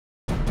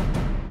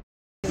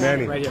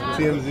Manny, Right here.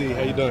 TMZ,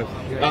 how you doing?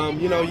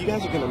 You know, you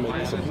guys are gonna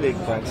make some big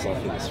bucks off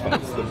of this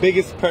fight. It's the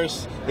biggest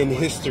purse in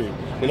history.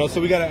 You know,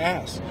 so we gotta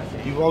ask.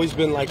 You've always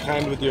been like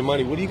kind with your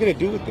money. What are you gonna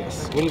do with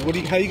this? How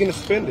are you gonna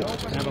spend it?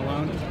 Have a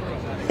loan.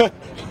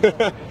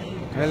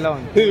 A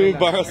loan. You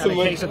borrow Got some a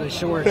money. case of the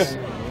shorts.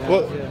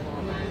 What?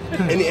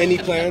 Any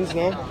plans?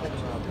 No.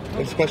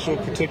 In special,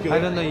 particular? I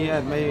don't know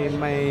yet.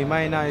 My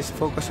mind now is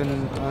focused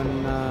on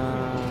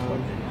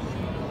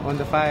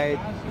the fight,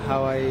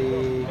 how I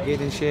get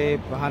in shape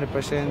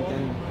 100%.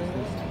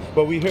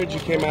 But we heard you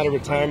came out of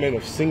retirement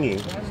of singing,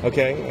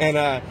 okay? And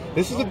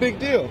this is a big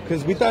deal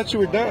because we thought you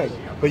were done,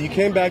 but you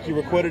came back. You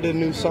recorded a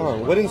new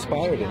song. What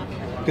inspired it?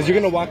 Because you're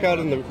gonna walk out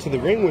to the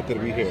ring with it.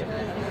 We hear.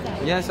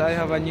 Yes, I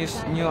have a new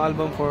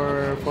album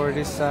for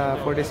this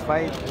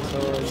fight, so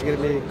it's gonna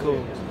be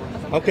cool.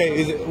 Okay,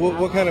 is it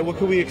what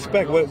can we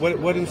expect?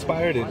 What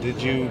inspired it?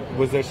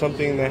 Was there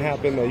something that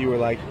happened that you were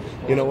like,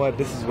 you know what,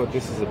 this is what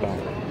this is about?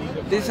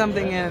 This is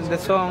something, and the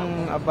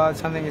song about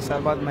something is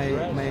about my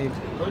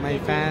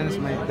fans,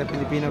 the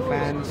Filipino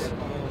fans.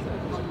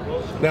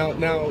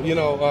 Now you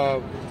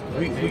know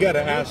we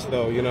gotta ask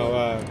though, you know,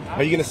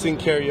 are you gonna sing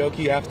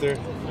karaoke after?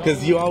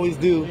 Because you always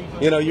do.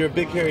 You know, you're a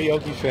big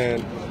karaoke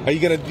fan. Are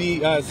you gonna be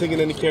singing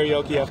any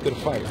karaoke after the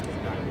fight?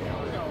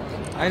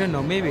 I don't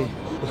know, maybe.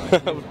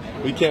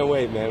 We can't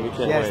wait, man. We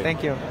can't wait. Yes,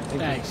 thank you.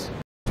 Thanks.